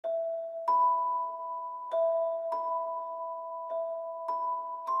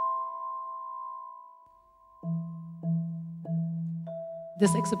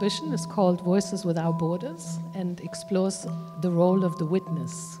This exhibition is called Voices Without Borders and explores the role of the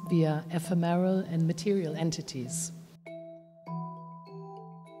witness via ephemeral and material entities.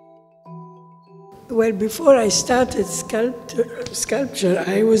 Well, before I started sculpture,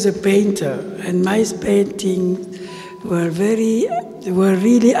 I was a painter, and my paintings were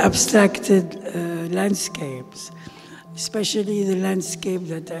really abstracted landscapes, especially the landscape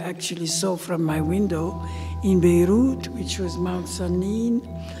that I actually saw from my window in Beirut, which was Mount Sanin,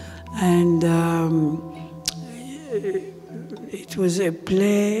 and it was a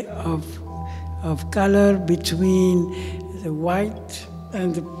play of color between the white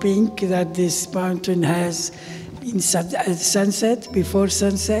and the pink that this mountain has at sunset, before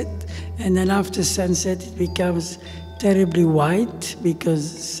sunset, and then after sunset it becomes terribly white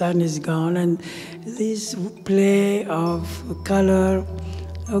because the sun is gone. And this play of color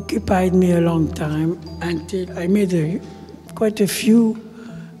occupied me a long time until I made quite a few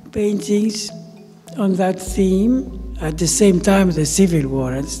paintings on that theme. At the same time, the Civil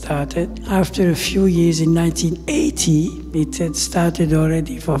War had started. After a few years, in 1980, it had started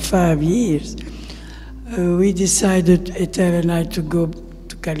already for 5 years, we decided, Etel and I, to go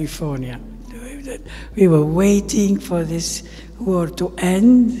to California. We were waiting for this war to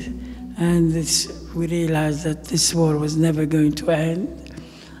end, and we realized that this war was never going to end,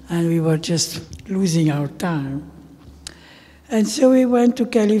 and we were just losing our time. And so we went to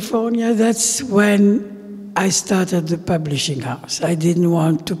California. That's when I started the publishing house. I didn't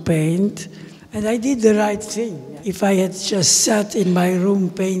want to paint, and I did the right thing. If I had just sat in my room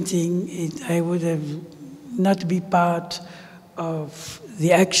painting, I would have not be part of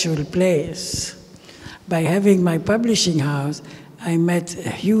the actual place. By having my publishing house, I met a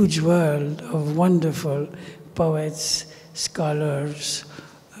huge world of wonderful poets, scholars,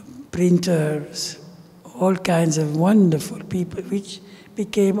 printers, all kinds of wonderful people, which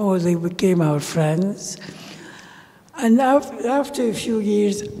became our friends. And after a few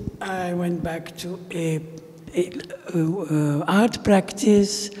years, I went back to art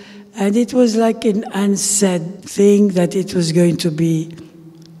practice, and it was like an unsaid thing that it was going to be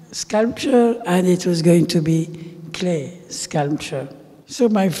sculpture and it was going to be clay sculpture. So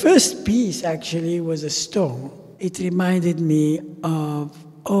my first piece actually was a stone. It reminded me of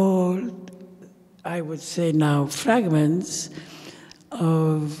all, I would say now, fragments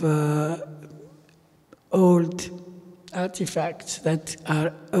of old artifacts that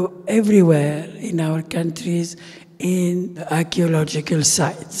are everywhere in our countries in archaeological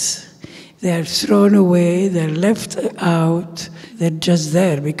sites. They're thrown away, they're left out, they're just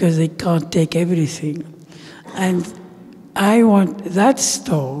there because they can't take everything. And I want that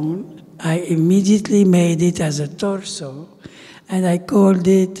stone, I immediately made it as a torso, and I called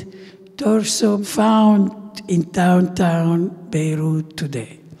it Torso Found in Downtown Beirut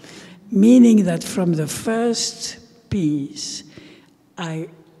Today. Meaning that from the first piece, I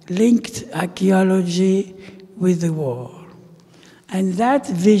linked archaeology with the war. And that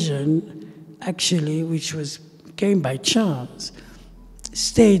vision, actually, which came by chance,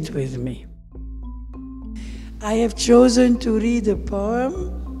 stayed with me. I have chosen to read a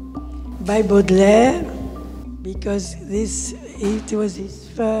poem by Baudelaire because it was his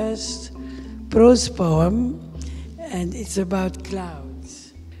first prose poem, and it's about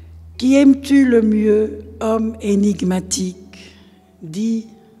clouds. Qui aimes-tu le mieux, homme énigmatique? Dis,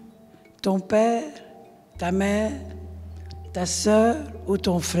 ton père, ta mère, ta sœur ou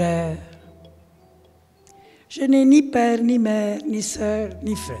ton frère? Je n'ai ni père, ni mère, ni sœur,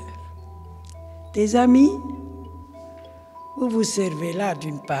 ni frère. Tes amis? Vous vous servez là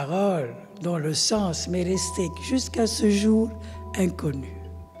d'une parole dont le sens m'est resté jusqu'à ce jour inconnu.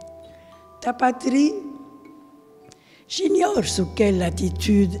 Ta patrie? J'ignore sous quelle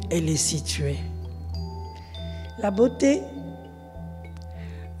latitude elle est située. La beauté?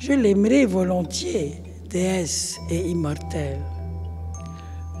 Je l'aimerais volontiers, déesse et immortelle.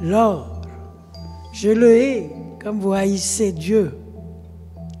 L'or? Je le hais comme vous haïssez Dieu.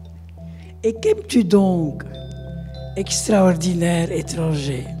 Et qu'aimes-tu donc, extraordinaire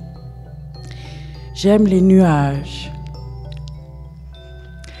étranger? J'aime les nuages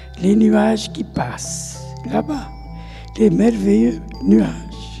qui passent là-bas, les merveilleux nuages.